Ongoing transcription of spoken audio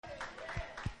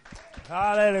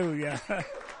Hallelujah.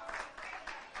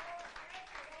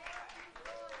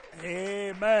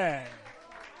 Amen.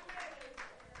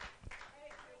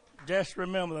 Just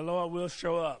remember, the Lord will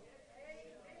show up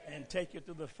and take you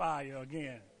through the fire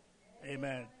again.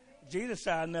 Amen. Jesus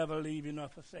said, I'll never leave you nor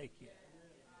forsake you.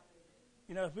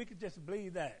 You know, if we could just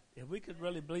believe that, if we could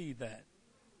really believe that,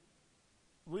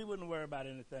 we wouldn't worry about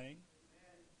anything.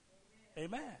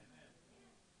 Amen.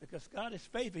 Because God is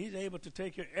faithful. He's able to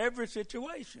take care of every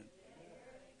situation.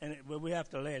 But we have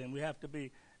to let him. We have to be,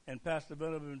 and Pastor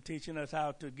Bill has been teaching us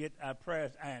how to get our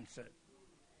prayers answered.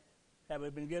 Have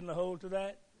we been getting a hold to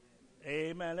that?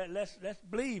 Amen. Let's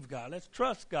believe God. Let's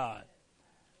trust God.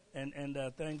 And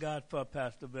thank God for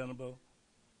Pastor Venable.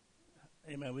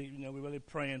 Amen. We're really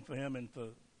praying for him and for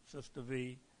Sister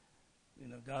V. You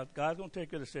know, God's going to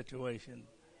take care of the situation.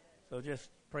 So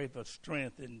just pray for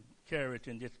strength and courage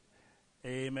and just,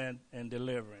 amen, and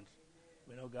deliverance.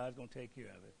 We know God's going to take care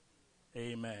of it.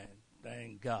 Amen.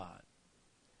 Thank God.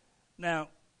 Now, I'm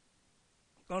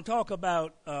going to talk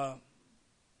about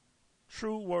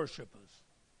true worshipers.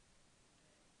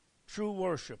 True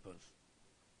worshipers.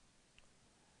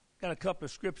 Got a couple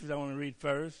of scriptures I want to read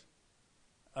first.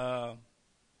 Let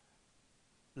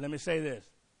me say this.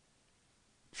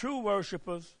 True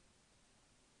worshipers,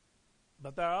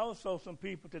 but there are also some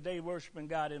people today worshiping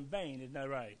God in vain. Isn't that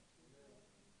right?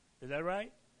 Is that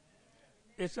right?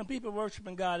 There's some people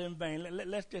worshiping God in vain.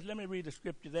 Let me read the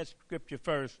scripture. That scripture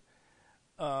first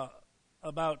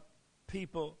about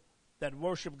people that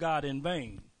worship God in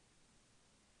vain.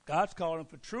 God's calling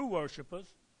for true worshipers,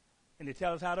 and He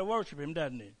tells us how to worship Him,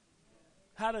 doesn't He?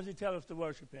 How does He tell us to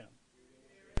worship Him?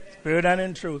 Spirit and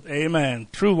in truth. Amen.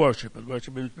 True worshipers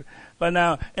worship Him. But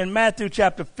now, in Matthew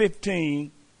chapter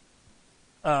 15,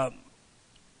 beginning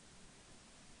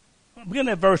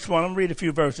at verse 1, I'm going to read a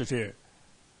few verses here.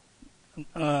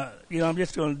 I'm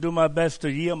just going to do my best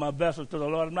to yield my vessel to the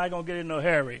Lord. I'm not going to get in no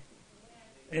hurry.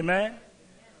 Amen?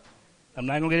 I'm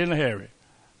not going to get in a hurry.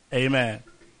 Amen.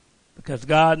 Because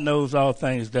God knows all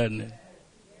things, doesn't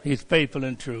He? He's faithful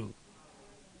and true.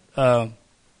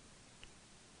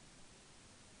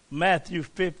 Matthew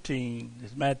 15,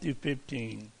 it's Matthew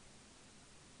 15,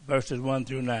 verses 1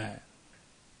 through 9.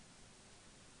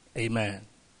 Amen.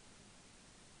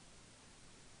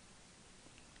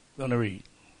 I'm going to read.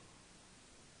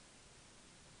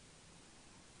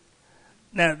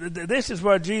 Now, this is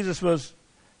where Jesus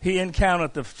He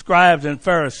encountered the scribes and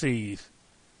Pharisees.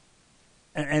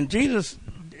 And Jesus,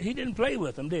 He didn't play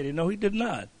with them, did He? No, He did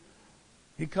not.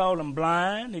 He called them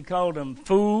blind. He called them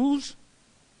fools.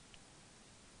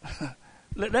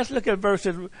 Let's look at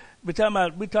verses.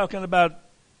 We're talking about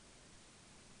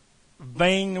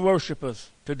vain worshipers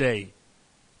today.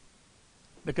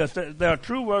 Because there are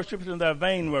true worshipers and there are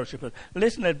vain worshipers.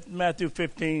 Listen at Matthew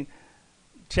 15,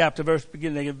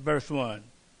 beginning at verse 1.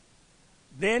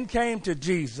 Then came to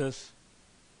Jesus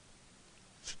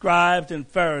scribes and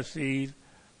Pharisees,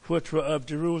 which were of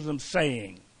Jerusalem,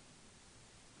 saying,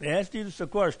 they asked Jesus a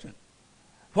question.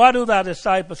 Why do thy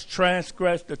disciples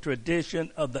transgress the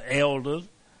tradition of the elders?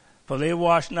 For they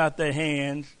wash not their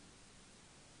hands.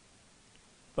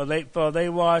 For they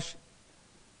wash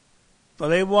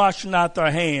not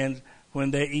their hands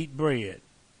when they eat bread.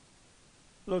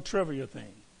 A little trivial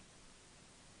thing.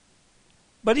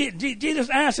 But Jesus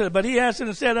answered, He answered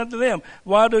and said unto them,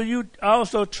 why do you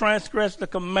also transgress the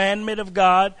commandment of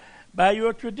God by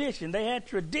your tradition? They had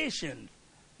traditions.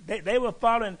 They were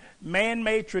following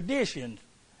man-made traditions.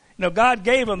 You know, God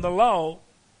gave them the law.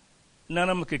 None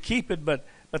of them could keep it, but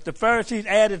the Pharisees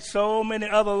added so many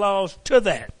other laws to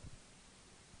that.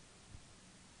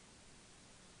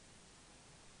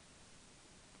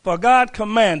 For God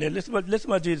commanded, listen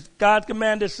what Jesus, God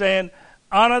commanded, saying,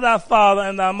 honor thy father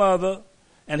and thy mother,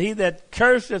 and he that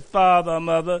curseth father or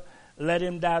mother, let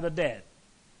him die the death.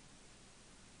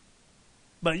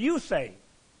 But you say,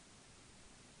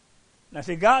 now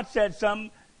see, God said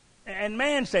something, and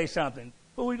man say something.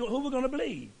 Who we going to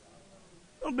believe?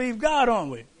 We're going to believe God,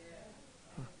 aren't we?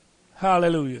 Yeah.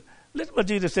 Hallelujah. Listen what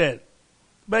Jesus said.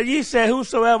 But ye say,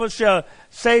 whosoever shall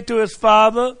say to his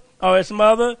father or his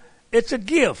mother, it's a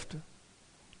gift,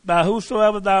 by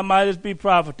whosoever thou mightest be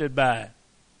profited by.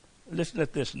 Listen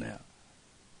at this now.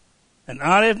 And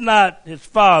honoreth not his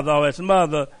father or his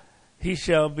mother, he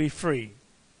shall be free.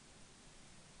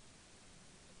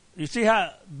 You see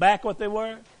how backward they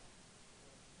were?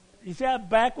 You see how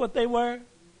backward they were?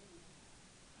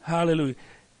 Hallelujah.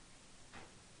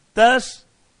 Thus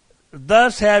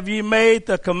have ye made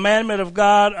the commandment of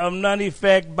God of none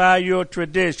effect by your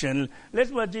tradition.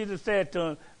 Listen what Jesus said to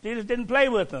them. Jesus didn't play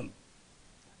with them.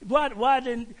 Why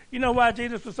didn't you know why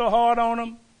Jesus was so hard on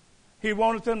them? He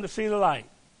wanted them to see the light.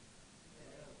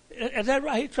 Is that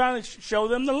right? He's trying to show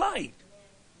them the light.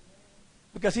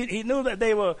 Because he knew that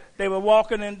they were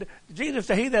walking in. Jesus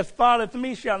said, he that followeth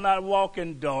me shall not walk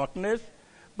in darkness,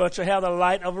 but shall have the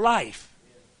light of life.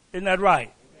 Isn't that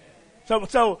right?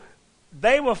 So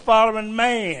they were following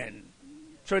man,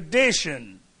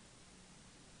 tradition.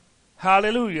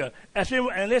 Hallelujah.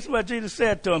 And this is what Jesus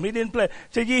said to them. He didn't play.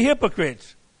 Said, ye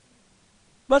hypocrites.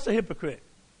 What's a hypocrite?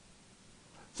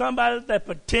 Somebody that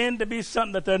pretend to be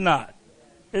something that they're not.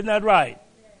 Isn't that right?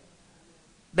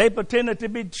 They pretended to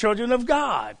be children of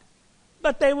God,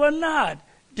 but they were not.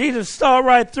 Jesus saw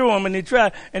right through them, and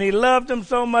he loved them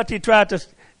so much he tried to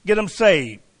get them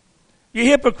saved. You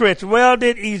hypocrites, well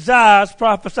did Isaiah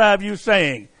prophesy of you,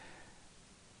 saying,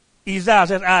 Isaiah,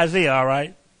 that's Isaiah, all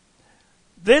right?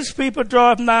 This people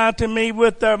draweth nigh to me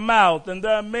with their mouth, and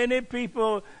there are many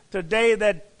people today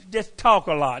that just talk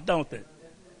a lot, don't they?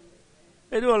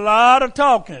 They do a lot of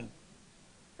talking,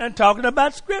 and talking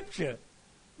about Scripture,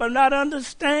 but not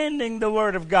understanding the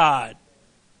Word of God.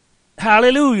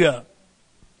 Hallelujah.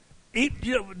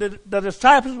 The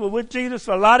disciples were with Jesus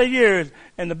for a lot of years,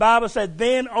 and the Bible said,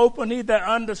 then opened he their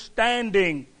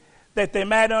understanding, that they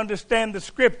might understand the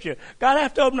Scripture. God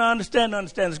has to open our understand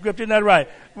the Scripture. Isn't that right?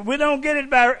 We don't get it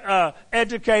by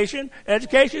education.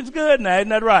 Education's good now. Isn't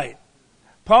that right?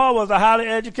 Paul was a highly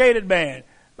educated man,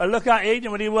 but look how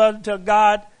ignorant he was until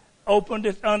God opened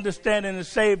his understanding and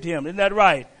saved him. Isn't that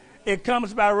right? It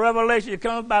comes by revelation. It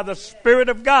comes by the Spirit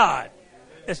of God.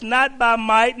 It's not by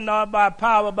might nor by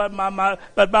power, but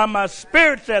by my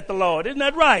Spirit, saith the Lord. Isn't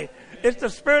that right? It's the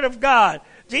Spirit of God.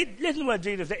 Listen to what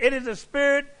Jesus said. It is the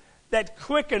Spirit that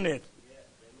quickeneth,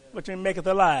 which maketh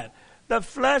alive. The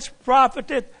flesh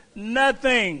profiteth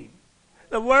nothing.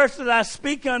 The words that I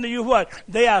speak unto you, what?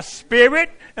 They are spirit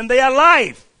and they are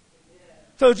life.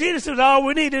 So Jesus is all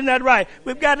we need. Isn't that right?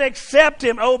 We've got to accept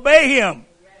him, obey him.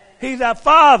 He's our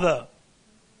Father.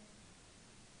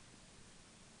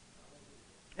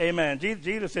 Amen.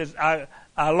 Jesus is our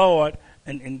Lord,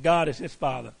 and God is his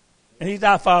Father. And he's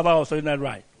our Father also. Isn't that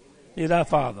right? He's our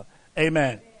Father.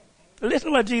 Amen. Listen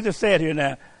to what Jesus said here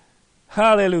now.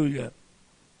 Hallelujah.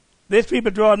 These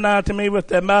people draw nigh to me with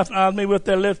their mouth and honor me with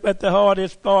their lips, but their heart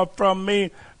is far from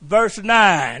me. Verse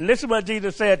 9. Listen to what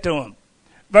Jesus said to him.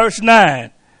 Verse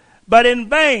 9. But in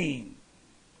vain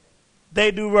they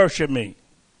do worship me,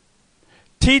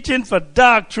 teaching for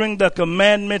doctrine the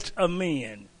commandments of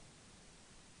men.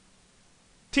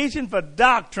 Teaching for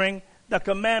doctrine the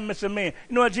commandments of men.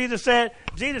 You know what Jesus said?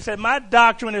 Jesus said, my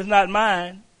doctrine is not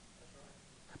mine,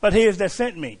 but his that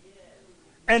sent me.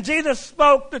 And Jesus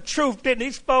spoke the truth, didn't he?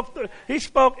 He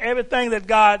spoke everything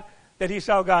that he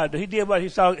saw God do. He did what he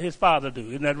saw his Father do.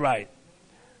 Isn't that right?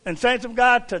 And saints of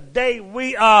God, today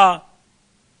we are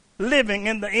living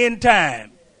in the end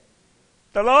time.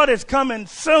 The Lord is coming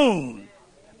soon.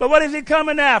 But what is he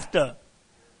coming after?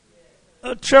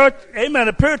 A church, amen,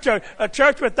 a pure church, a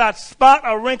church without spot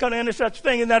or wrinkle or any such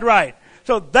thing. Isn't that right?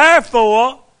 So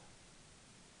therefore,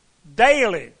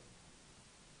 daily,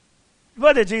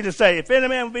 what did Jesus say? If any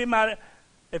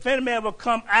man will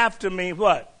come after me,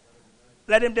 what?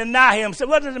 Let him deny himself.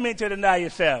 What does it mean to deny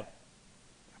yourself?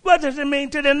 What does it mean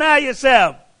to deny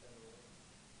yourself?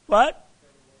 What?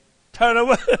 Turn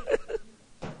away.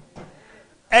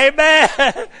 Amen.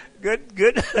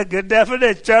 Good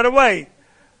definition. Turn away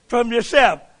from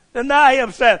yourself. Deny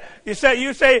himself.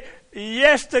 You say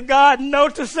yes to God, no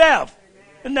to self.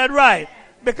 Isn't that right?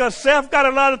 Because self got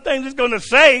a lot of things it's going to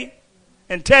say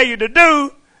and tell you to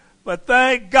do. But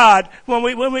thank God, when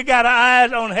we got our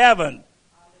eyes on heaven,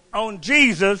 on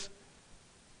Jesus,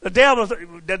 the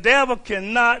devil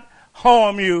cannot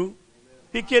harm you.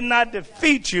 He cannot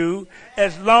defeat you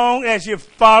as long as you're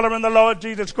following the Lord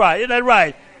Jesus Christ. Isn't that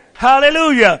right?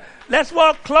 Hallelujah. Let's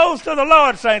walk close to the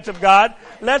Lord, saints of God.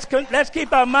 Let's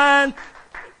keep our mind.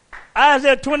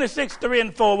 Isaiah 26, 3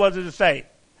 and 4, what does it say?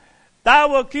 Thou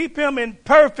wilt keep him in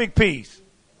perfect peace,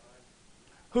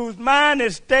 whose mind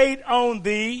is stayed on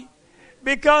thee,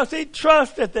 because he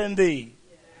trusteth in thee.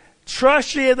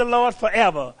 Trust ye in the Lord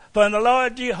forever, for in the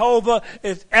Lord Jehovah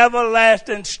is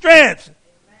everlasting strength.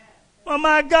 Oh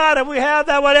my God, if we have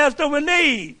that, what else do we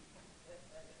need?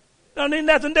 Don't need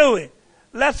nothing, do we?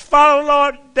 Let's follow the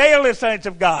Lord daily, saints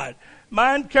of God.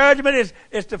 My encouragement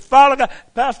is to follow God.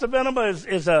 Pastor Venable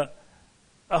is a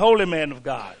holy man of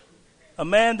God. A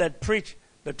man that preached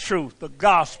the truth, the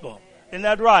gospel. Isn't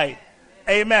that right?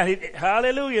 Amen.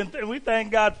 Hallelujah. And we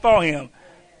thank God for him.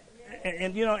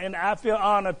 And I feel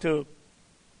honored to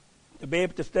be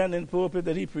able to stand in the pulpit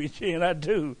that he preached, and I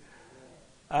do.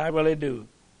 I really do.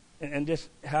 And just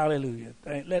hallelujah.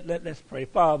 Let's pray.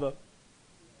 Father,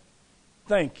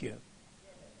 thank you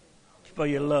for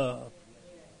your love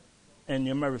and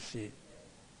your mercy,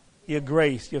 your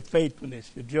grace, your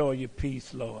faithfulness, your joy, your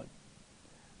peace, Lord.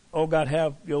 Oh, God,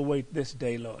 have your way this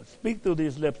day, Lord. Speak through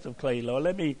these lips of clay, Lord.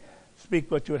 Let me speak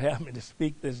what you would have me to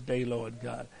speak this day, Lord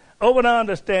God. Open our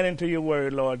understanding to your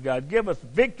word, Lord God. Give us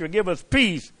victory. Give us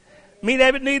peace. Meet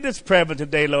every need that's present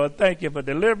today, Lord. Thank you for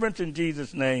deliverance in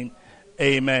Jesus' name.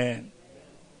 Amen.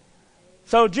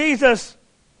 So Jesus,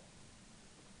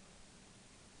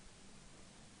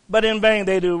 but in vain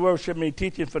they do worship me,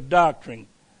 teaching for doctrine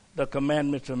the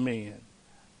commandments of men.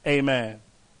 Amen.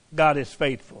 God is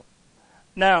faithful.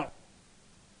 Now,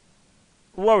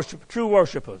 worship, true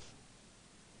worshipers.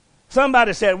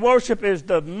 Somebody said worship is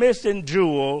the missing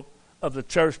jewel of the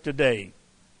church today.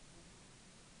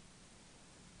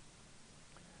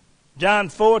 John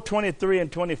 4:23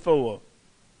 and 24.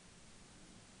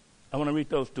 I want to read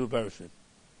those two verses.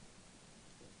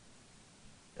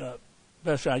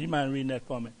 Pastor Sean, you mind reading that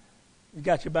for me? You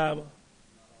got your Bible?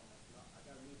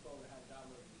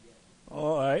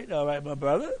 All right, my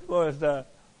brother. Well,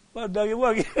 Doug, you're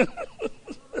working.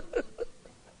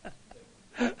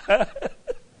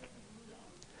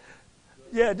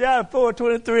 Yeah, John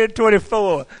 4:23 and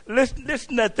 24.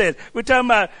 Listen to this. We're talking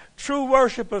about true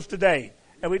worshipers today.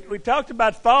 And we talked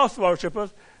about false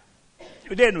worshipers,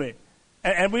 didn't we?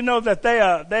 And we know that they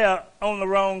are on the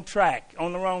wrong track,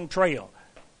 on the wrong trail.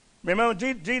 Remember,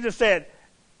 Jesus said,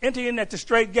 enter in at the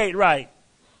straight gate, right?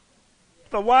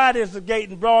 For wide is the gate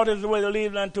and broad is the way that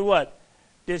leads unto what?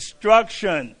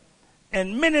 Destruction.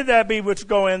 And many there be which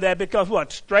go in there, because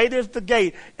what? Straight is the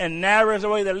gate, and narrow is the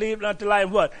way that leads unto life,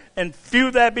 what? And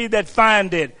few there be that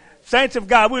find it. Saints of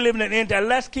God, we live in an end time.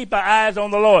 Let's keep our eyes on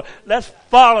the Lord. Let's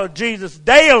follow Jesus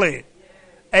daily.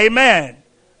 Amen.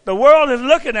 The world is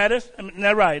looking at us. Isn't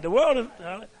that right? The world is,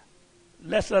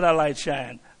 let's let our light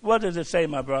shine. What does it say,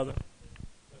 my brother?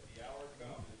 But the hour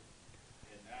cometh,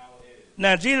 and now is.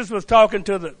 Now, Jesus was talking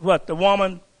to the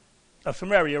woman of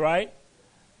Samaria, right?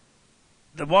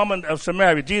 The woman of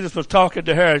Samaria. Jesus was talking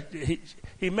to her.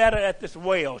 He met her at this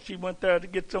well. She went there to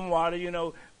get some water. You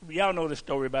know, y'all know the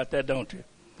story about that, don't you?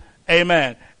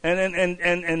 Amen.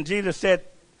 And Jesus said,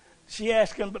 she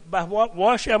asked him, by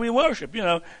what shall we worship? You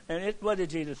know, and what did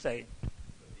Jesus say?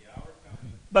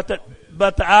 But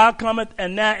the hour cometh,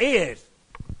 and now is.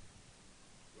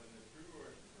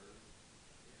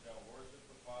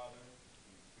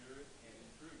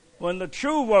 When the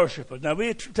true worshipers, now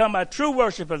we're talking about true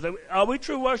worshipers. Are we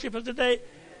true worshipers today?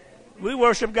 We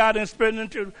worship God in spirit and in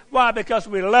truth. Why? Because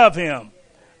we love him.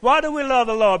 Why do we love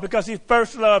the Lord? Because he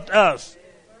first loved us.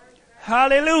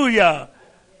 Hallelujah.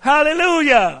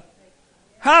 Hallelujah.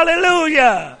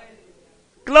 Hallelujah.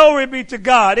 Glory be to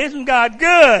God. Isn't God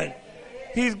good?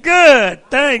 He's good.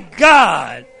 Thank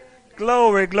God.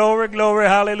 Glory, glory, glory.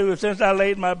 Hallelujah. Since I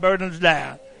laid my burdens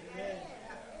down.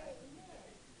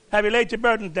 Have you laid your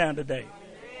burdens down today?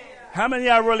 How many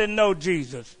of y'all really know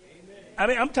Jesus? I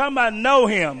mean, I'm talking about know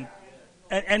him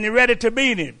and you're ready to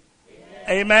meet him.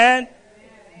 Amen.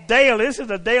 Daily. This is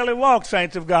a daily walk,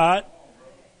 saints of God.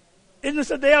 Isn't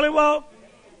this a daily walk?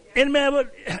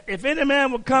 If any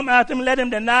man would come after me, let him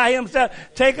deny himself,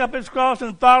 take up his cross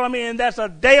and follow me, and that's a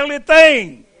daily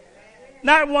thing.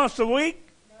 Not once a week.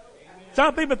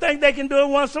 Some people think they can do it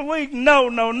once a week.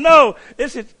 No.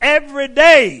 This is every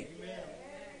day.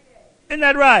 Isn't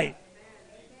that right?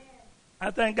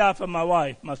 I thank God for my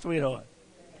wife, my sweetheart.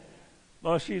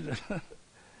 Well, she's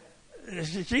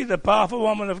a powerful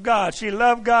woman of God. She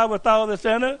loved God with all that's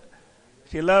in her.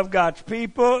 She loved God's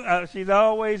people. She's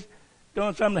always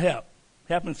doing something to help,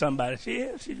 helping somebody.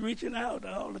 She's reaching out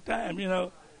all the time, you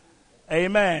know.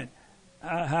 Amen.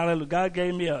 Hallelujah. God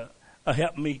gave me a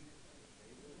help me.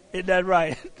 Isn't that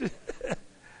right?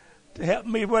 To help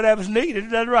me whatever's needed. Isn't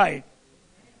that right?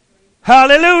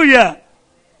 Hallelujah.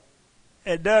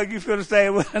 And Doug, you feel the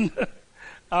same way?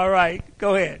 All right,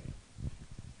 go ahead.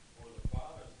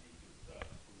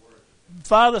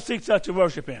 Father seeks us to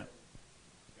worship him.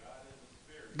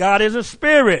 God is a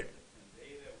spirit.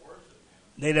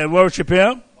 They that worship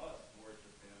him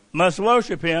must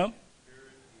worship him.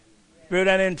 Spirit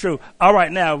and in truth. All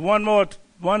right, now one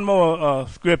more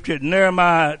scripture,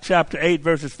 Nehemiah chapter 8,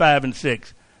 verses 5 and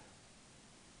 6.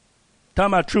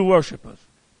 Talking about true worshipers.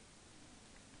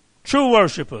 True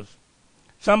worshipers.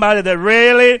 Somebody that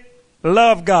really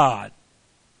love God.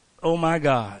 Oh my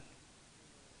God.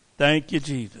 Thank you,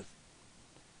 Jesus.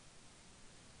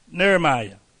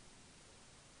 Nehemiah.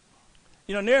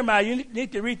 You know, Nehemiah, you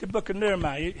need to read the book of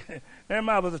Nehemiah.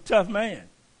 Nehemiah was a tough man.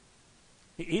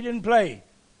 He didn't play.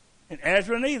 And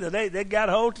Ezra neither. They got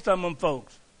hold to some of them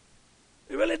folks.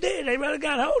 They really did. They really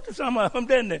got hold to some of them,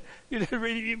 didn't they? You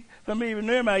read from me,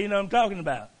 Nehemiah, you know what I'm talking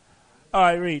about. All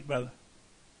right, read, brother.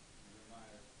 Jeremiah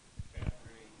chapter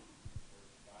 8,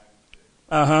 verse 5 and 6.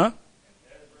 Uh-huh. And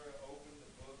Ezra opened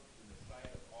the book in the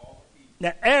sight of all the people.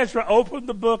 Now, Ezra opened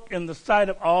the book in the sight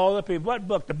of all the people. What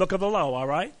book? The book of the law, all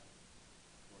right?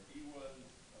 For he was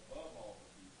above all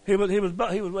the people.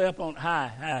 He was way up on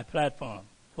high platform,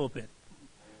 pulpit.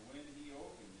 And when he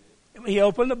opened it, He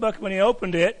opened the book. When he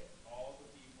opened it, all the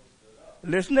people stood up.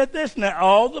 listen at this now.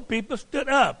 All the people stood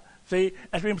up. See,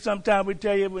 that's when sometimes we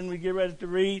tell you when we get ready to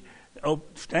read, oh,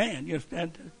 stand. You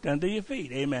stand to your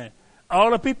feet. Amen.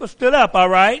 All the people stood up, all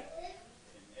right?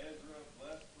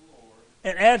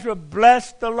 And Ezra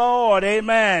blessed the Lord.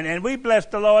 Amen. And we bless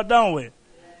the Lord, don't we?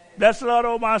 Bless the Lord,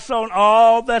 oh my soul, and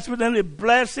all that's within me.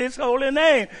 Bless his holy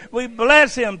name. We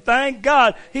bless him. Thank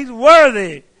God. He's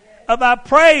worthy of our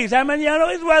praise. How many of you know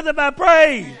he's worthy of our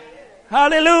praise?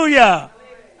 Hallelujah.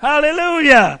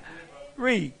 Hallelujah.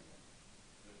 Read.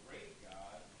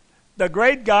 The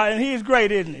great God, and he is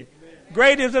great, isn't he?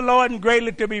 Great is the Lord and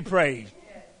greatly to be praised.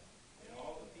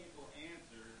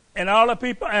 And all the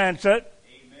people answered,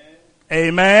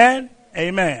 Amen.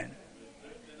 Amen.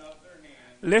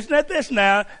 Listen at this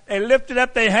now. They lifted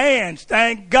up their hands.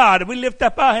 Thank God. We lift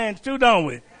up our hands too, don't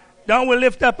we? Don't we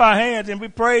lift up our hands and we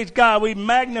praise God? We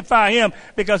magnify him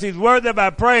because he's worthy of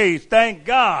our praise. Thank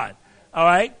God. All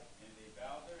right?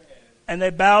 And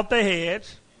they bowed their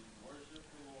heads.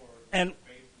 And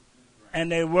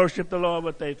they worshiped the Lord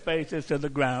with their faces to the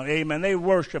ground. Amen. They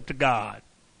worshiped God.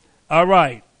 All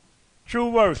right. True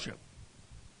worship.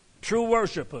 True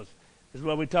worshipers is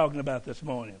what we're talking about this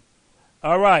morning.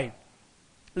 All right.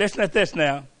 Listen at this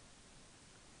now.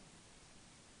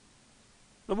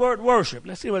 The word worship.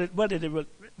 Let's see what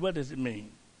does it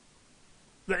mean.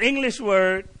 The English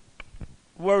word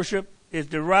worship is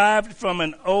derived from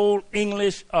an Old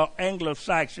English or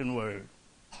Anglo-Saxon word.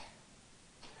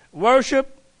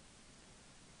 Worship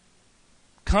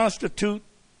constitute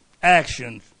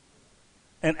actions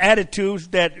and attitudes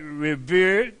that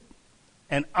revere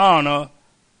and honor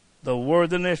the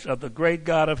worthiness of the great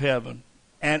God of heaven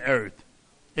and earth.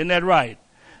 Isn't that right?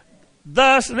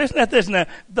 Thus, listen at this now.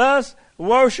 Thus,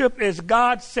 worship is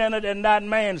God-centered and not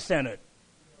man-centered.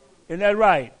 Isn't that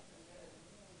right?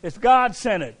 It's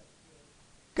God-centered.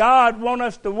 God wants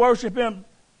us to worship him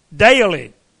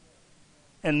daily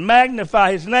and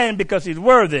magnify his name because he's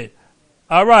worthy.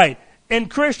 All right. In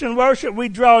Christian worship, we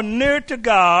draw near to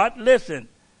God, listen,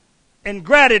 in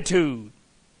gratitude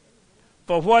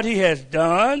for what he has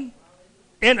done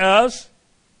in us,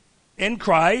 in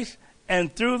Christ,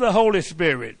 and through the Holy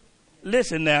Spirit.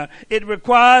 Listen now, it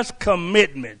requires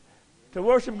commitment. To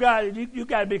worship God, you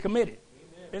got to be committed.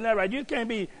 Amen. Isn't that right? You can't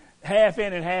be half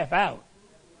in and half out.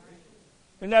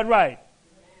 Isn't that right?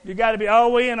 You got to be all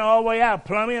the way in and all the way out,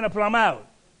 plumb in or plumb out.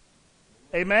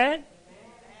 Amen?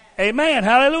 Amen.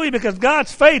 Hallelujah. Because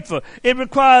God's faithful. It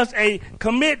requires a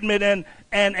commitment and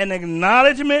an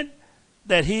acknowledgement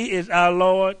that he is our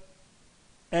Lord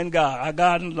and God, our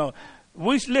God and Lord.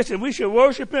 We should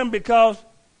worship him because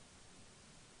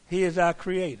he is our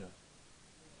creator.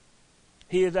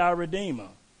 He is our redeemer.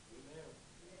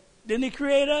 Didn't he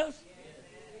create us?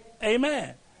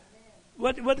 Amen.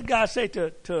 What did God say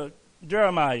to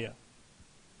Jeremiah?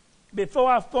 Before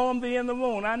I formed thee in the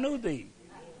womb, I knew thee.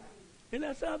 Isn't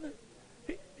that something?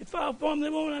 Before I formed thee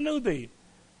in the womb, I knew thee.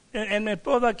 And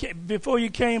before you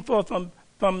came forth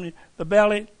from the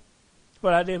belly,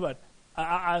 what I did,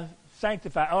 I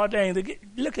sanctified, ordained.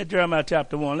 Look at Jeremiah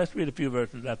chapter 1. Let's read a few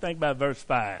verses. I think about verse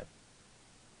 5.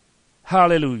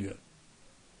 Hallelujah.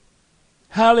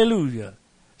 Hallelujah.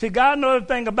 See, God knows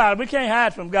everything about it. We can't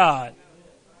hide from God.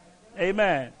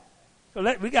 Amen.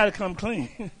 So we got to come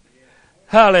clean.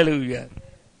 Hallelujah.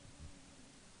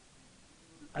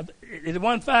 Is it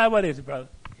 1:5? What is it, brother?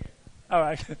 All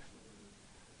right.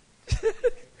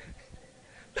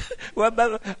 Well,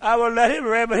 brother, I will let him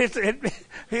read, but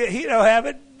he don't have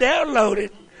it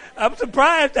downloaded. I'm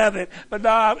surprised of it, but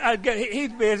no,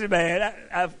 he's a busy man.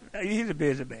 He's a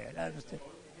busy man. I understand.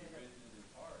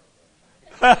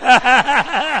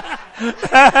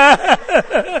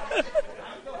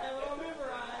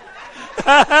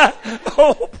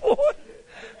 Oh boy!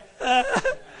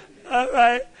 All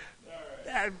right.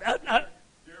 Jeremiah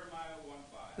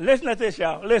 1:5. Listen to this,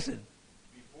 y'all. Listen.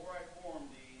 Before I formed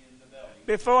thee in the belly,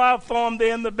 Before I formed thee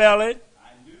in the belly,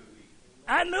 I knew thee.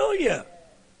 I knew you. And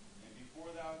before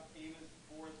thou camest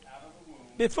forth out of the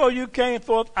womb, Before you came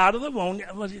forth out of the womb,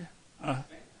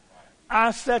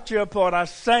 I set you apart. I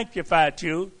sanctified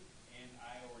you. and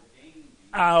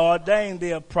I ordained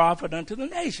thee a prophet unto the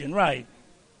nation. Right.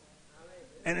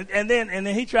 And then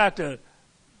he tried to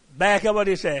back up what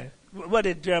he said. What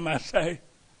did Jeremiah say?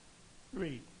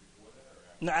 Read.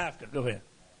 No, after. Go ahead.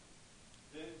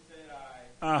 Then said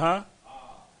I, Uh-huh. Lord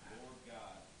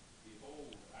God,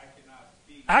 behold, I cannot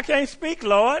speak, I can't speak,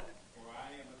 Lord. for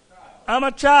I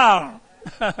am a child.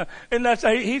 I'm a child. And that's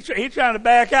he's trying to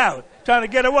back out, trying to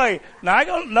get away. Now,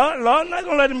 Lord not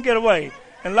going to let him get away.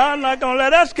 And Lord not going to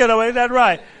let us get away. Is that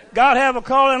right? God have a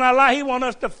call in our life. He wants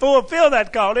us to fulfill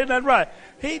that call. Isn't that right?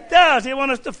 He does. He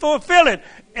wants us to fulfill it.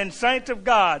 And saints of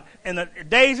God, in the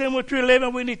days in which we live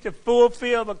in, we need to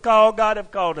fulfill the call God has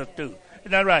called us to.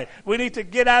 Isn't that right? We need to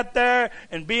get out there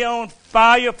and be on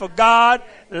fire for God,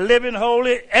 living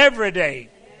holy every day.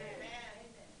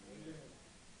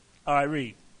 All right,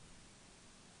 read.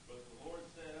 But the Lord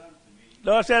said unto me,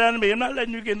 Lord said unto me, I'm not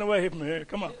letting you get away from here.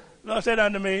 Come on. Lord said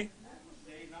unto me,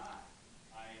 say not,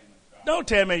 I am a child, don't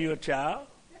tell me you're a child.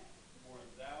 for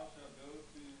thou shalt go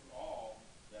to all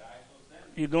that I shall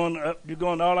send thee, You're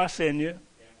going all I send you.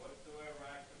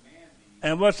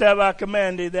 and whatsoever I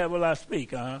command thee, That will I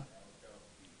speak.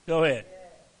 Go ahead.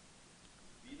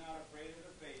 be not afraid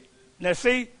of the faces, Now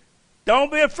see,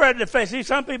 don't be afraid of the face. See,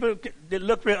 some people that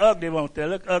look real ugly, won't they?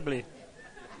 Look ugly.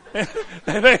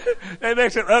 they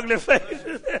make some ugly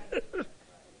faces.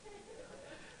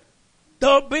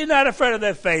 Don't be not afraid of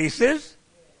their faces.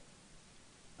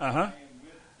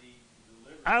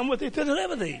 I'm with thee to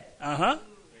deliver thee.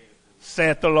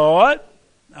 Saith the Lord.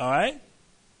 All right.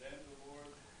 then the Lord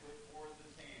put forth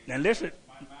his hand, Now listen.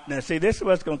 Now see, this is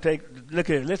what's going to take. Look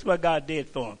at it. This is what God did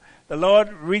for him. The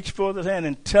Lord reached forth his hand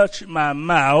and touched my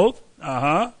mouth. and the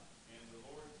Lord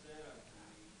said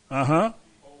unto me,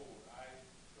 behold, I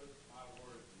put my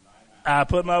words in thy mouth. I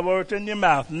put my words in your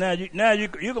mouth. Now you're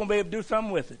going to be able to do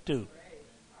something with it too.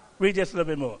 Read just a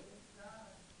little bit more.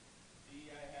 See,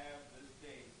 I have this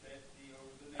day set thee over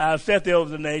the nation, I've set thee over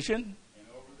the nation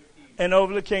and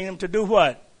over the kingdom, to do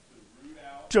what?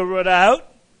 to root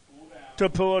out, To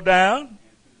pull down,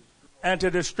 and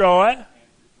to destroy,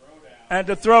 and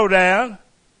to throw down,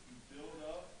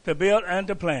 to build and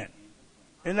to plant.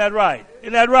 Isn't that right?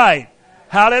 Isn't that right?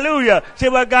 Hallelujah. See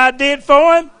what God did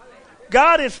for him?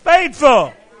 God is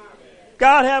faithful.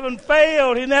 God haven't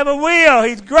failed. He never will.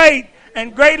 He's great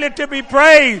and greatly to be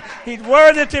praised. He's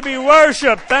worthy to be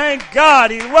worshiped. Thank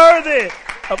God. He's worthy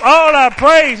of all our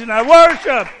praise and our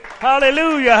worship.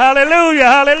 Hallelujah. Hallelujah.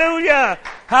 Hallelujah.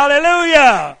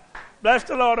 Hallelujah. Bless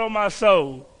the Lord, O my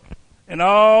soul, and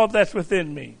all that's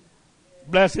within me.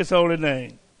 Bless his holy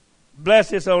name. Bless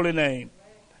his holy name.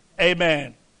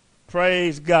 Amen.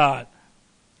 Praise God.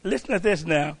 Listen to this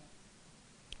now.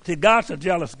 See, God's a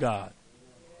jealous God.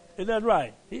 Isn't that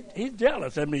right? He's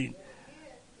jealous. I mean,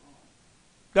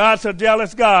 God's a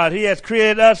jealous God. He has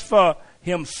created us for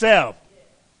himself.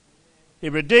 He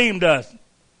redeemed us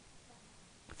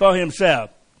for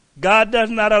himself. God does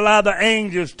not allow the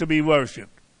angels to be worshipped.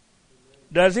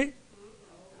 Does he?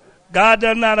 God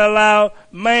does not allow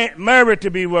Mary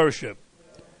to be worshipped.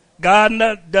 God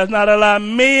does not allow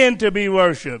men to be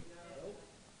worshipped.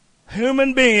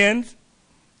 Human beings,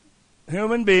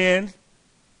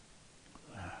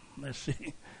 let's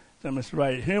see, something's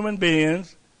right. Human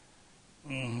beings,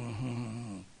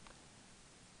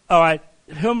 all right,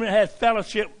 human has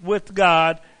fellowship with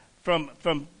God from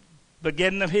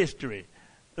beginning of history.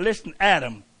 Listen,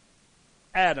 Adam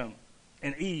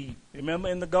and Eve. Remember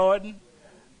in the garden?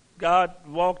 God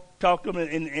talked to them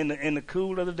in the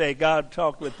cool of the day. God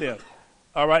talked with them.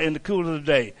 All right, in the cool of the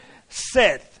day.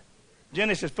 Seth,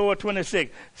 Genesis 4:26.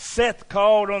 Seth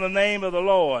called on the name of the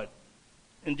Lord.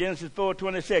 In Genesis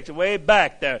 4:26, way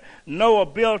back there, Noah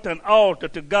built an altar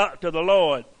to God, to the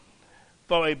Lord,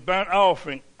 for a burnt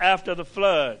offering after the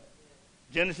flood.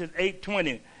 Genesis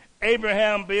 8:20.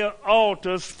 Abraham built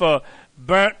altars for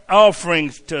burnt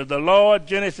offerings to the Lord.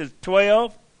 Genesis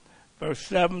 12, verse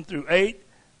 7 through 8.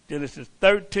 Genesis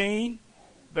 13,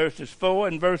 verses 4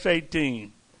 and verse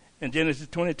 18. And Genesis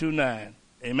 22:9.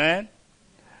 Amen?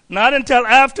 Not until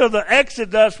after the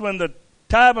Exodus, when the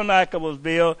tabernacle was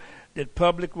built, did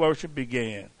public worship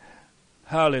began.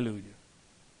 Hallelujah.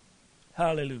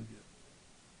 Hallelujah.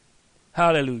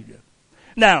 Hallelujah.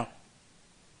 Now,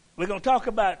 we're going to talk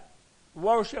about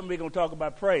worship and we're going to talk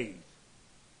about praise.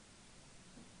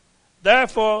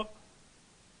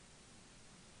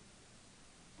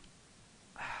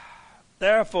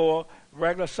 Therefore,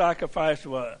 regular sacrifice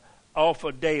were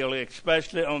offered daily,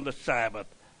 especially on the Sabbath.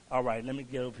 All right, let me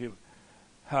get over here.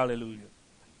 Hallelujah.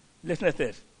 Listen to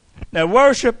this. Now,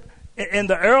 worship in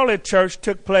the early church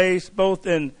took place both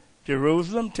in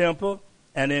Jerusalem temple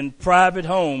and in private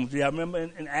homes. Y'all remember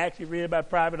in Acts you read about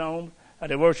private homes? How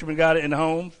they worshiping God in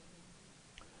homes?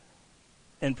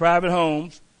 In private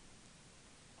homes.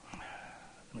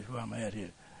 Let me see where I'm at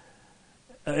here.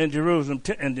 in Jerusalem,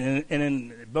 and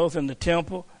in both in the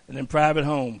temple and in private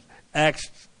homes.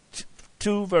 Acts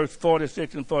 2, verse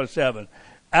 46 and 47.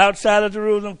 Outside of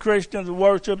Jerusalem, Christians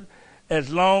worshiped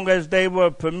as long as they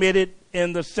were permitted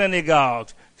in the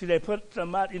synagogues. See, they put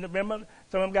some out, remember?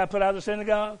 Some of them got put out of the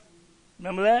synagogues?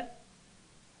 Remember that?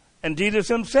 And Jesus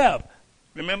himself.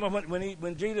 Remember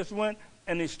when Jesus went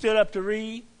and he stood up to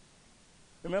read?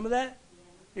 Remember that?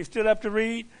 He stood up to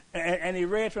read, and he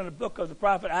read from the book of the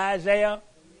prophet Isaiah.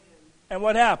 And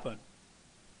what happened?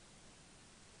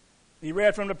 He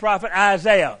read from the prophet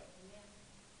Isaiah.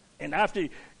 And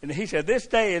he said, this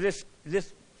day is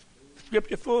this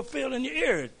scripture fulfilled in your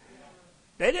ears.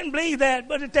 They didn't believe that.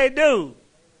 What did they do?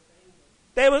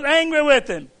 They was angry with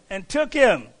him and took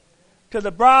him to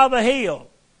the brow of the hill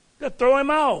to throw him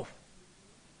off.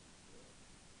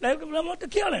 They want to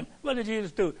kill him. What did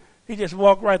Jesus do? He just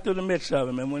walked right through the midst of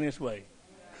them and went his way.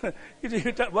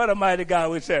 What a mighty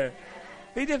God we serve.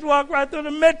 He just walked right through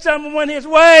the midst of them and went his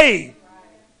way.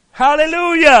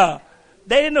 Hallelujah.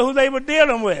 They didn't know who they were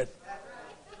dealing with.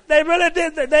 They really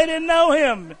did. They didn't know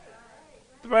him.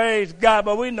 Praise God.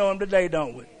 But we know him today,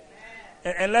 don't we?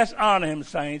 And let's honor him,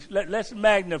 saints. Let's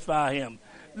magnify him.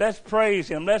 Let's praise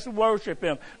him. Let's worship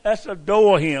him. Let's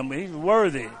adore him. He's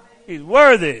worthy. He's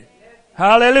worthy.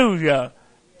 Hallelujah.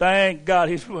 Thank God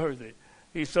he's worthy.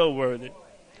 He's so worthy.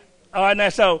 All right, now,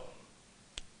 so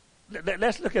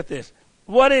let's look at this.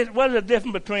 What is the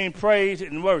difference between praise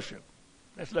and worship?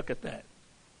 Let's look at that.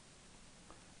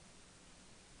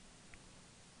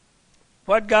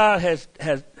 What God has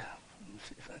if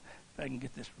I can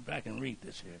get this back and read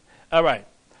this here. All right.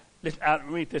 I'll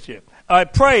read this here. All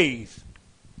right, praise.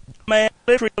 Man,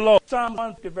 the Lord. Psalm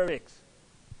 1, verse 6.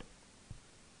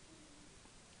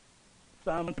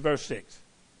 Psalm 1, verse 6.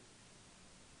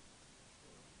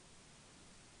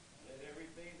 Let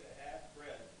everything that hath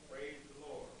breath praise the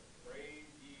Lord. Praise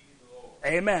ye the Lord.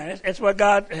 Amen. That's what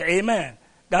God, amen.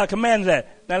 God commands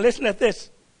that. Now listen to this.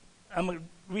 I'm going to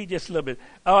read just a little bit.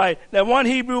 All right. Now one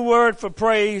Hebrew word for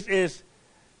praise is,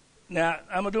 now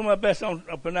I'm going to do my best on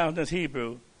pronouncing this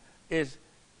Hebrew, is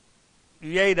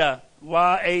Yadah,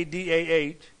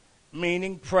 Y-A-D-A-H,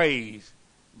 meaning praise,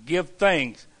 give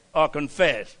thanks, or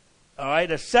confess. All right.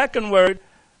 The second word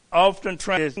often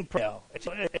translated prayer. It's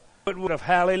a word of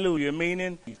hallelujah,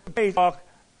 meaning praise or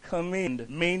commend,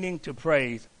 meaning to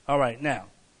praise. All right. Now,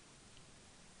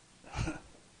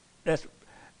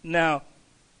 now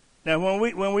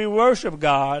when we worship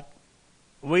God,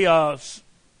 we are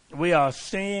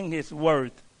seeing his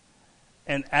worth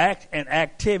and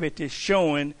activity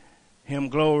showing him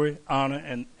glory,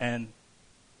 honor, and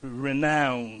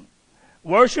renown.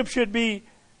 Worship should be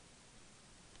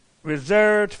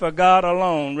reserved for God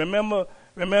alone. Remember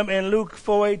in Luke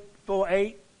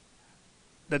 4:8,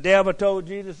 the devil told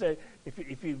Jesus that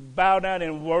if you bow down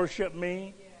and worship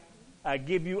me, I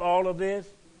give you all of this.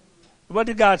 What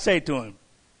did God say to him?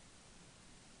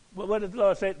 What did the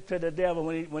Lord say to the devil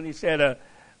when he said,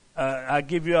 I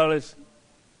give you all this?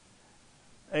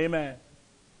 Amen.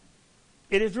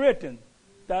 It is written,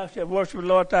 thou shalt worship the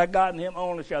Lord thy God, and him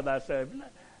only shalt thou serve.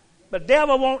 But the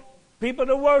devil wants people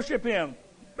to worship him.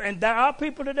 And there are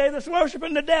people today that's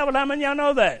worshiping the devil. How many of y'all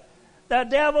know that? The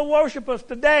devil worshipers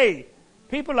today.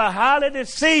 People are highly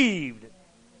deceived.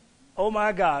 Oh,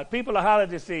 my God. People are highly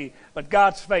deceived. But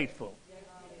God's faithful.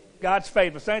 God's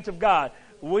faithful. Saints of God,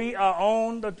 we are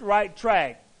on the right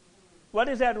track. What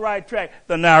is that right track?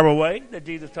 The narrow way that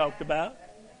Jesus talked about.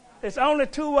 It's only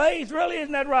two ways, really,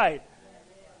 isn't that right?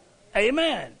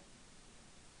 Amen.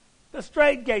 The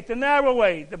straight gate, the narrow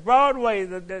way, the broad way,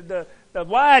 the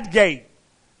wide gate.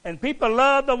 And people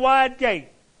love the wide gate.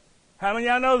 How many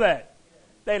of y'all know that?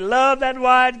 They love that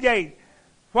wide gate.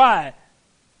 Why?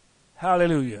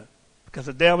 Hallelujah. Because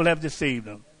the devil have deceived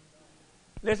them.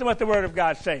 Listen what the word of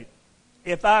God says.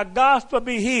 If our gospel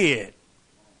be hid,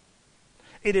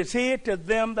 it is hid to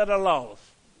them that are lost.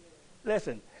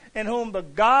 Listen. In whom the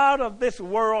God of this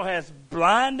world has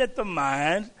blinded the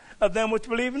minds of them which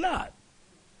believe not,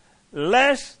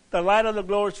 lest the light of the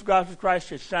glorious gospel of Christ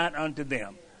should shine unto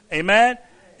them. Amen?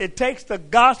 It takes the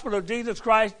gospel of Jesus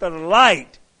Christ, the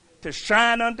light, to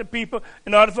shine unto people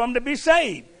in order for them to be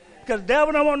saved. Because the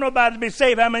devil don't want nobody to be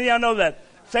saved. How many of y'all know that?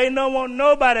 Satan don't want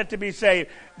nobody to be saved.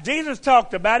 Jesus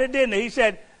talked about it, didn't he? He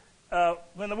said,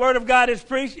 when the word of God is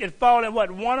preached, it falls in what?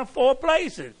 One of four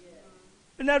places.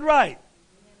 Isn't that right?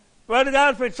 The word of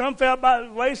God is preached. Some fell by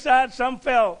the wayside, some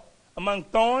fell among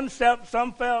thorns,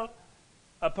 some fell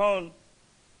upon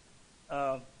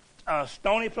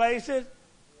stony places,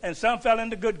 and some fell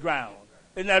into good ground.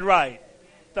 Isn't that right?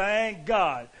 Thank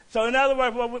God. So in other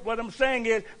words, what I'm saying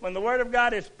is, when the word of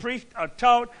God is preached or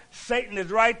taught, Satan is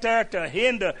right there to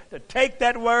hinder, to take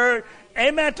that word,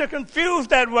 amen, to confuse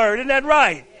that word. Isn't that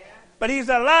right? Yeah. But he's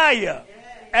a liar. Yeah.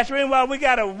 That's the reason why we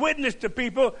got to witness to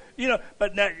people,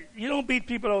 but now, you don't beat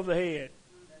people over the head.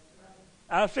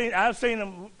 I've seen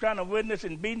them trying to witness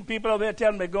and beating people over there,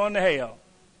 telling them they're going to hell.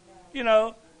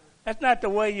 That's not the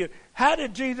way how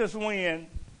did Jesus win?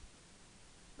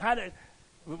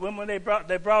 When they brought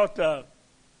the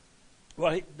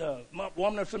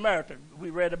woman of Samaritan, we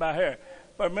read about her.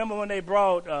 But remember when they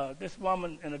brought this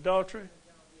woman in adultery?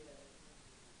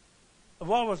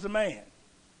 What was the man?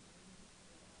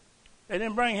 They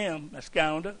didn't bring him, a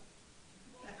scoundrel.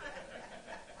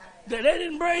 They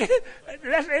didn't bring it.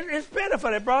 It's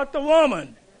pitiful. They brought the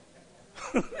woman.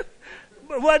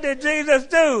 But what did Jesus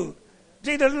do?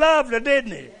 Jesus loved her,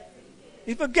 didn't he?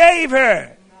 He forgave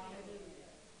her.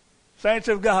 Saints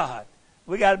of God,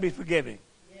 we got to be forgiving.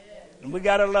 And we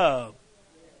got to love.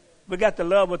 We got to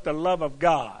love with the love of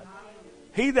God.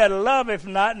 He that loveth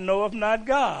not knoweth not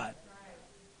God.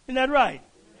 Isn't that right?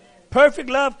 Perfect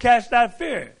love casts out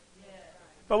fear.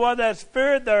 But while there's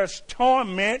fear, there's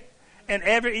torment in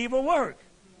every evil work.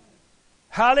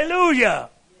 Hallelujah.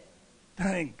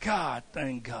 Thank God,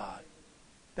 thank God,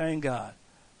 thank God.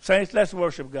 Saints, let's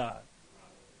worship God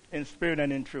in spirit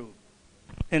and in truth.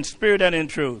 In spirit and in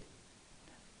truth.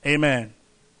 Amen.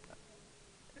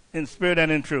 In spirit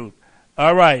and in truth.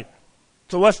 All right.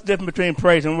 So what's the difference between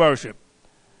praise and worship?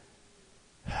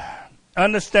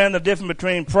 Understand the difference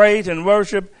between praise and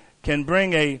worship can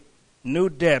bring a new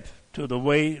depth to the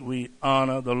way we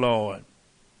honor the Lord.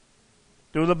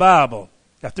 Throughout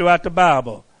the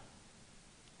Bible,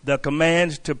 the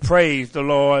commands to praise the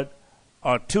Lord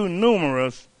are too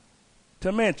numerous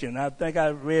to mention. I think I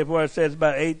read where it says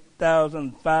about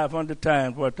 8,500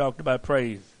 times where it talked about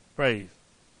praise.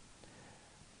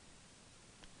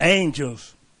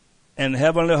 Angels and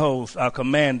heavenly hosts are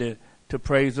commanded to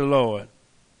praise the Lord.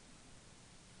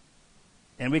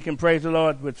 And we can praise the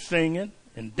Lord with singing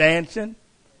and dancing.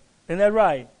 Isn't that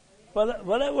right? Well,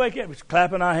 that way we're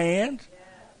clapping our hands.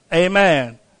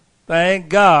 Amen. Thank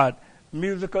God.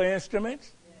 Musical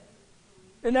instruments.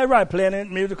 Isn't that right?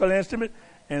 Playing musical instruments.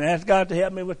 And ask God to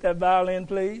help me with that violin,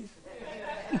 please.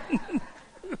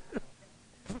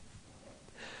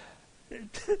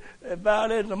 That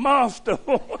violin's a monster.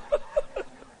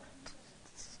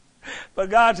 But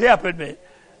God's helping me.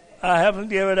 I haven't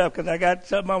given up because I got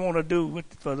something I want to do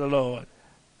for the Lord.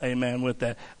 Amen with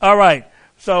that. All right.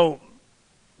 So,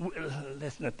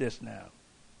 listen to this now.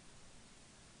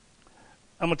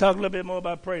 I'm going to talk a little bit more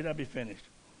about praise. I'll be finished.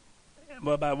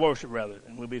 More about worship, rather,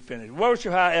 and we'll be finished.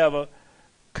 Worship, however,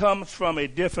 comes from a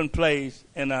different place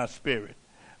in our spirit.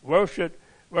 Worship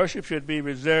should be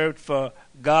reserved for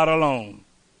God alone.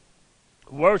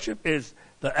 Worship is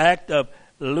the act of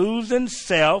losing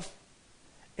self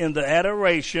in the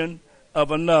adoration of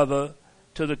another.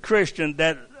 To the Christian,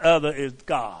 that other is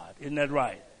God. Isn't that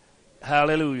right?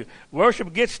 Hallelujah.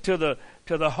 Worship gets to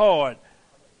the heart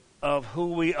of who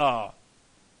we are.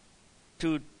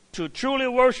 To truly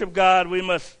worship God, we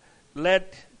must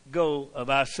let go of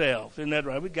ourselves. Isn't that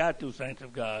right? We got to, saints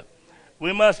of God.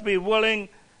 We must be willing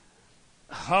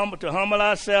to humble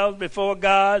ourselves before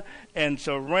God and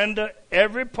surrender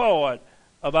every part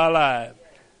of our lives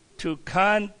to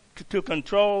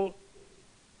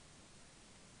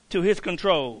His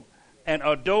control and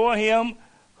adore Him,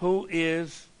 who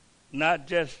is not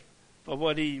just for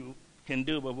what He can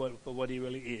do, but for what He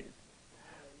really is.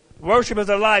 Worship is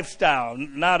a lifestyle,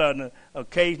 not an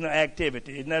occasional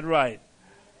activity. Isn't that right?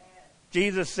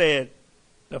 Jesus said,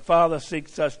 the Father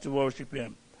seeks us to worship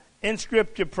Him. In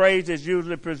Scripture, praise is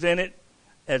usually presented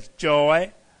as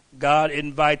joy. God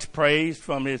invites praise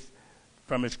from His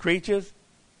creatures,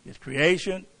 His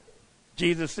creation.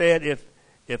 Jesus said,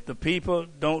 if the people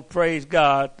don't praise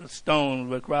God, the stones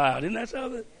will cry out. Isn't that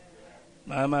something?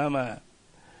 My.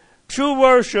 True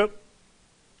worship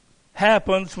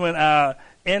happens when our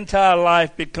entire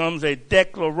life becomes a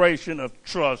declaration of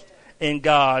trust in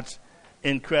God's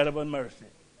incredible mercy.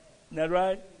 Isn't that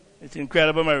right? It's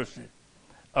incredible mercy.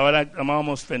 All right, I'm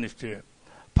almost finished here.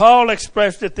 Paul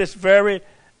expressed it this very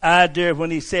idea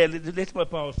when he said, this is what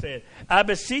Paul said, I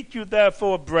beseech you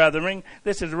therefore, brethren,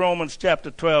 this is Romans chapter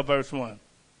 12, verse 1.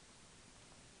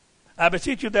 I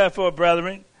beseech you therefore,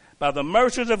 brethren, by the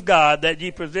mercies of God, that ye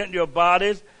present your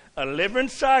bodies a living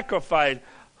sacrifice,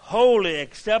 holy,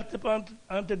 acceptable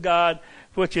unto God,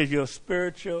 which is your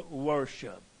spiritual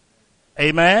worship.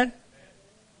 Amen?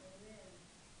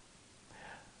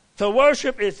 So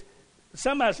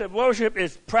somebody said worship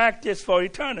is practice for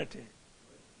eternity.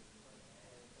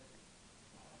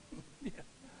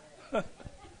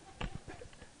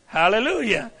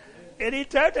 Hallelujah. In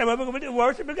eternity, we're going to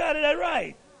worship God. Is that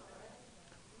right?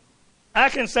 I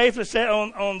can safely say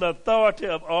on the authority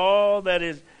of all that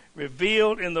is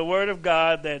revealed in the Word of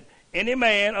God that any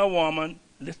man or woman,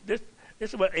 this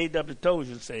is what A.W.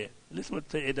 Tozer said. Listen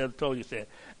what A.W. Tozer said.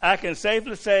 I can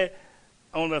safely say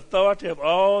on the authority of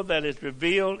all that is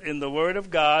revealed in the Word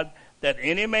of God that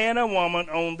any man or woman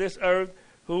on this earth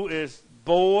who is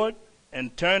bored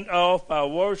and turned off by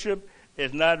worship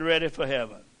is not ready for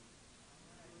heaven.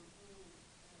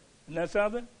 Isn't that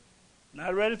something?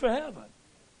 Not ready for heaven.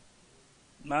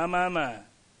 My.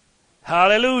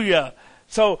 Hallelujah.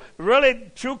 So really,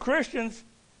 true Christians,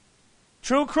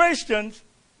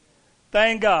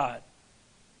 thank God,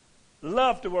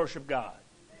 love to worship God.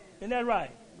 Isn't that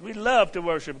right? We love to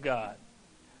worship God.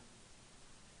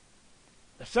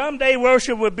 Someday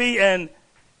worship will be an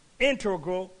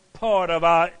integral part of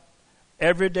our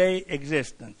everyday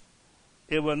existence.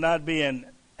 It will not be an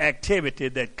activity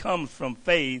that comes from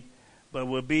faith, but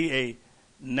will be a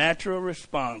natural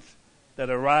response that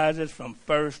arises from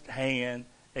first-hand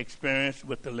experience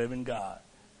with the living God.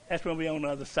 That's when we're on the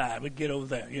other side. We get over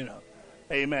there,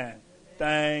 Amen.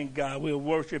 Thank God. We'll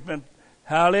worship Him.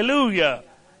 Hallelujah.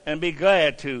 And be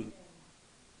glad to.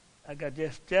 I got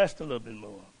just a little bit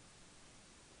more.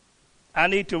 I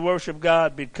need to worship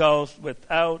God because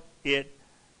without it,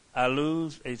 I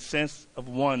lose a sense of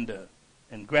wonder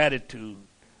and gratitude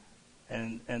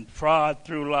and prod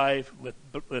through life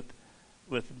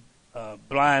with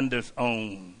blinders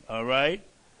on. All right?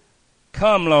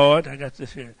 Come, Lord. I got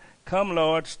this here. Come,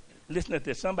 Lord. Listen to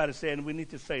this. Somebody said, and we need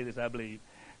to say this, I believe.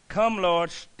 Come,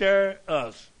 Lord, stir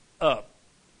us up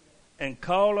and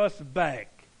call us back.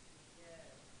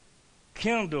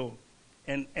 Kindle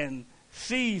and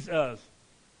seize us.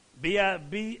 Be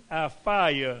our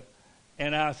fire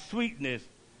and our sweetness.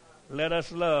 Let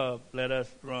us love. Let us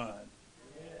run.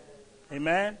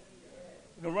 Amen?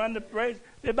 We're going to run the race.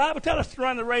 The Bible tells us to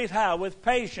run the race how? With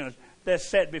patience that's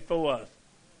set before us.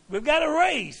 We've got a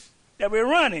race that we're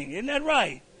running. Isn't that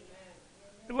right?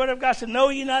 The Word of God said, know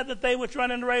ye not that they which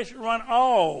run in the race run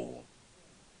all,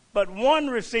 but one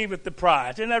receiveth the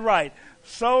prize. Isn't that right?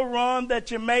 So run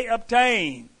that you may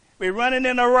obtain. We're running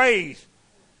in a race.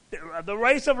 The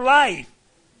race of life.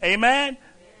 Amen?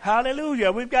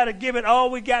 Hallelujah. We've got to give it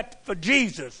all we got for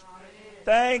Jesus.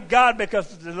 Thank God,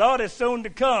 because the Lord is soon to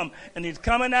come. And He's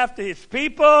coming after His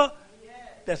people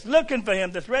that's looking for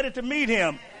Him, that's ready to meet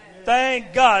Him.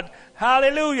 Thank God.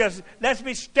 Hallelujah. Let's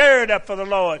be stirred up for the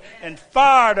Lord and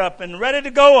fired up and ready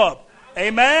to go up.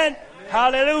 Amen?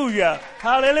 Hallelujah.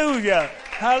 Hallelujah.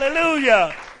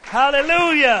 Hallelujah.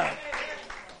 Hallelujah.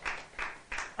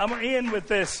 I'm going to end with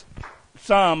this.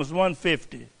 Psalms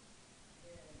 150.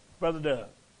 Brother Doug.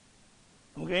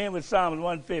 I'm going to end with Psalms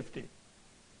 150.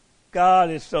 God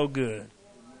is so good.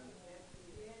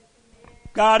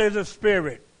 God is a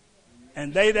spirit.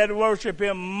 And they that worship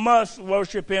Him must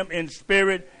worship Him in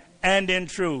spirit and in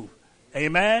truth.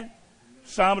 Amen?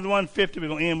 Psalms 150, we're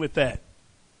going to end with that.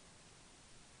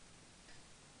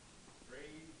 Praise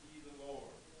ye the Lord.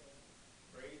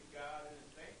 Praise God in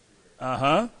His sanctuary.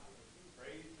 Uh-huh.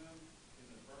 Praise Him in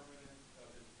the firmament of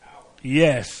His power.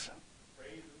 Yes.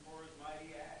 Praise Him for His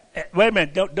mighty acts. Wait a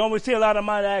minute. Don't we see a lot of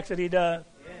mighty acts that He does?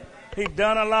 Yes. He's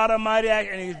done a lot of mighty acts,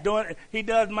 and He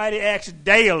does mighty acts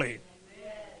daily.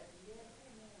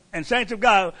 And saints of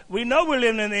God, we know we're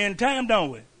living in the end time, don't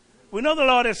we? We know the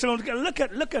Lord is soon to come. Look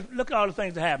at all the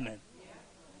things that are happening.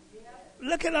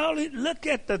 Look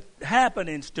at the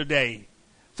happenings today.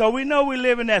 So we know we're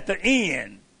living at the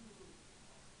end.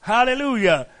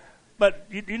 Hallelujah. But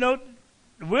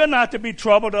we're not to be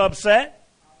troubled or upset.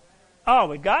 Are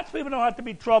we? God's people don't have to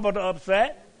be troubled or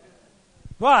upset.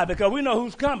 Why? Because we know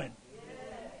who's coming.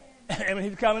 I mean,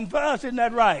 He's coming for us. Isn't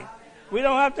that right? We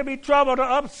don't have to be troubled or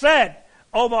upset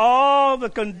over all the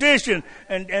conditions.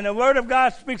 And the Word of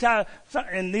God speaks how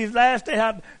in these last days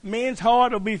how men's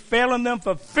heart will be failing them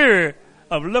for fear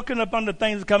of looking upon the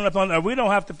things coming upon them. We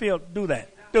don't have to do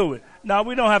that. Do it. No,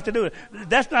 we don't have to do it.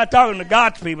 That's not talking to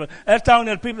God's people. That's talking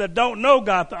to the people that don't know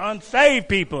God, the unsaved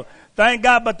people. Thank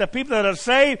God. But the people that are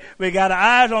saved, we got our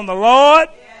eyes on the Lord.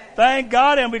 Thank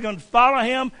God. And we're going to follow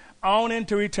Him on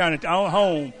into eternity, on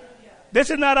home. This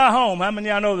is not our home. How many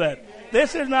of y'all know that?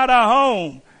 This is not our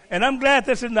home. And I'm glad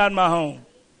this is not my home.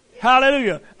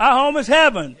 Hallelujah. Our home is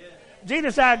heaven.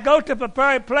 Jesus said, I go to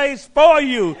prepare a place for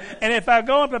you. And if I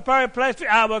go and prepare a place for you,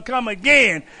 I will come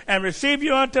again and receive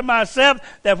you unto myself,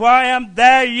 that where I am,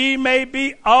 there ye may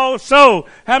be also.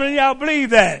 How many of y'all believe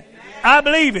that? I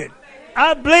believe it.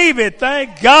 I believe it.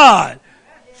 Thank God.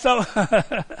 So,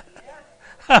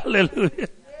 hallelujah.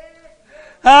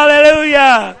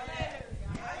 Hallelujah.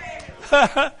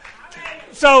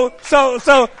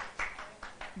 So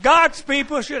God's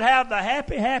people should have the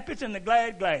happy happys and the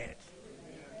glad glads.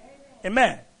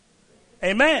 Amen.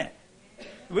 Amen.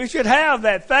 We should have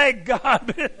that. Thank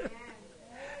God.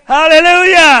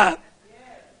 Hallelujah.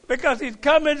 Because he's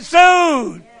coming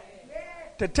soon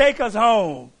to take us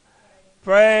home.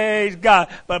 Praise God.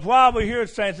 But while we're here,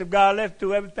 saints of God, let's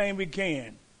do everything we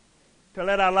can to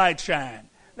let our light shine.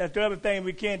 Let's do everything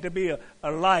we can to be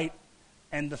a light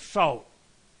and the salt.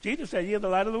 Jesus said, you're the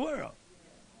light of the world.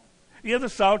 You're the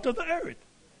salt of the earth.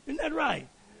 Isn't that right?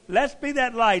 Let's be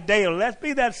that light daily. Let's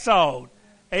be that salt.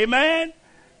 Amen?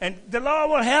 And the Lord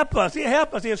will help us. He'll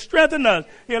help us. He'll strengthen us.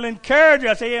 He'll encourage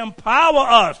us. He'll empower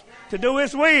us to do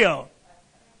his will.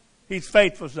 He's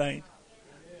faithful, saints.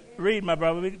 Read, my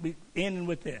brother. We'll be ending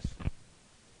with this.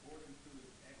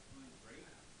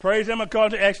 Praise him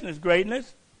according to excellent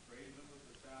greatness.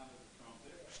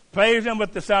 Praise him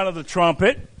with the sound of the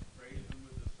trumpet.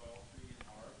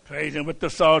 Praise him with the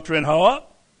psaltery and harp.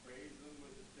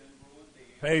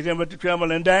 Praise him with the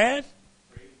tremble and dance.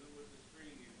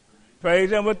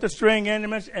 Praise him with the string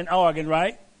instruments and organ,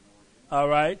 right? All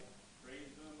right.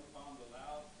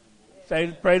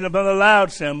 Say, praise him upon the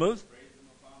loud cymbals.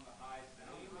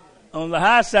 On the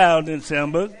high sounding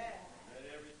cymbals. Let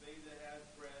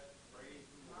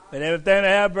everything that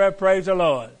has breath praise the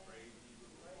Lord.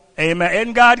 Amen.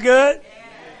 Isn't God good?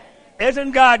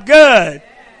 Isn't God good?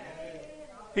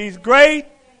 He's great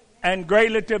and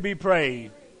greatly to be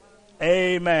praised.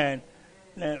 Amen.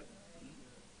 Now,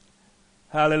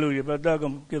 hallelujah. Brother Doug will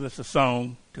give us a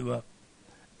song to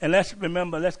and let's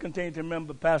continue to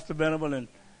remember Pastor Venable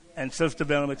and Sister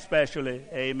Venable especially.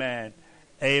 Amen.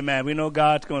 Amen. We know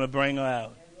God's going to bring her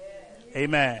out.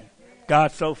 Amen.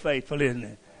 God's so faithful, isn't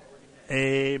it?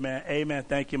 Amen. Amen.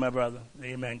 Thank you, my brother.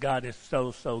 Amen. God is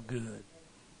so, so good.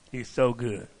 He's so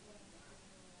good.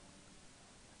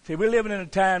 See, we're living in a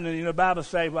time that, the Bible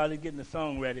says, while they're getting the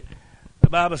song ready, the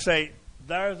Bible says,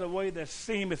 there's a way that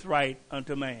seemeth right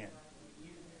unto man,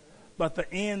 but the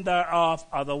end thereof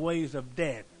are the ways of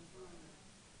death.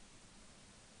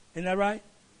 Isn't that right?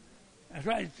 That's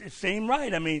right. It seemed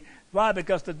right. I mean, why?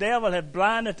 Because the devil had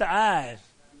blinded the eyes,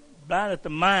 blinded the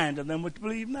mind of them which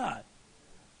believe not.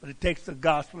 But it takes the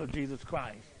gospel of Jesus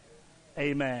Christ,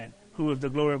 amen, who is the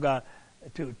glory of God,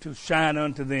 to shine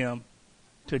unto them,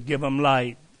 to give them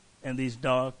light in these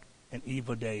dark and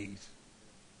evil days.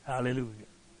 Hallelujah.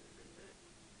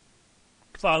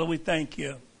 Father, we thank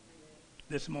you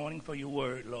this morning for your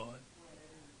word, Lord.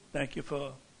 Thank you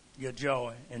for your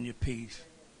joy and your peace.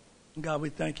 God, we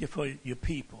thank you for your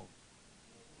people.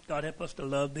 God, help us to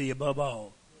love thee above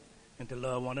all and to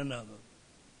love one another.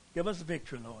 Give us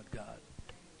victory, Lord God.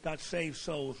 God, save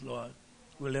souls, Lord.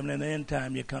 We're living in the end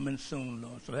time. You're coming soon,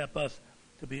 Lord. So help us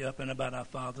to be up and about our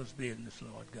Father's business,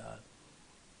 Lord God.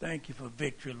 Thank you for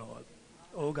victory, Lord.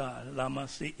 Oh, God.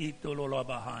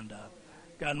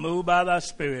 God, move by thy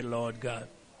Spirit, Lord God.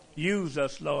 Use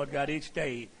us, Lord God, each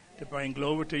day to bring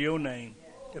glory to your name,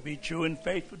 to be true and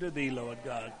faithful to thee, Lord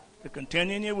God, to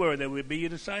continue in your word that we be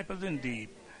your disciples indeed.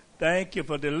 Thank you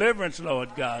for deliverance,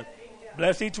 Lord God.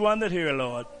 Bless each one that hear,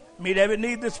 Lord. Meet every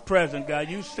need that's present, God.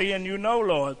 You see and you know,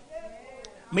 Lord.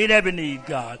 Meet every need,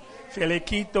 God.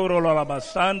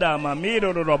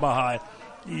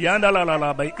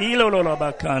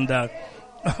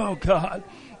 Oh, God.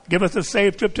 Give us a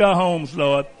safe trip to our homes,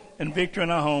 Lord, and victory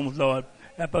in our homes, Lord.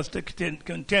 Help us to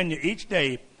continue each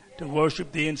day to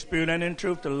worship thee in spirit and in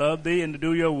truth, to love thee and to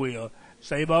do your will.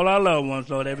 Save all our loved ones,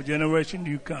 Lord, every generation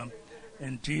you come.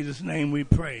 In Jesus' name we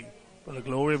pray for the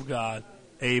glory of God.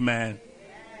 Amen.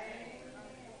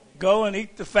 Go and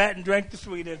eat the fat and drink the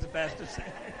sweet, as the pastor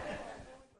said.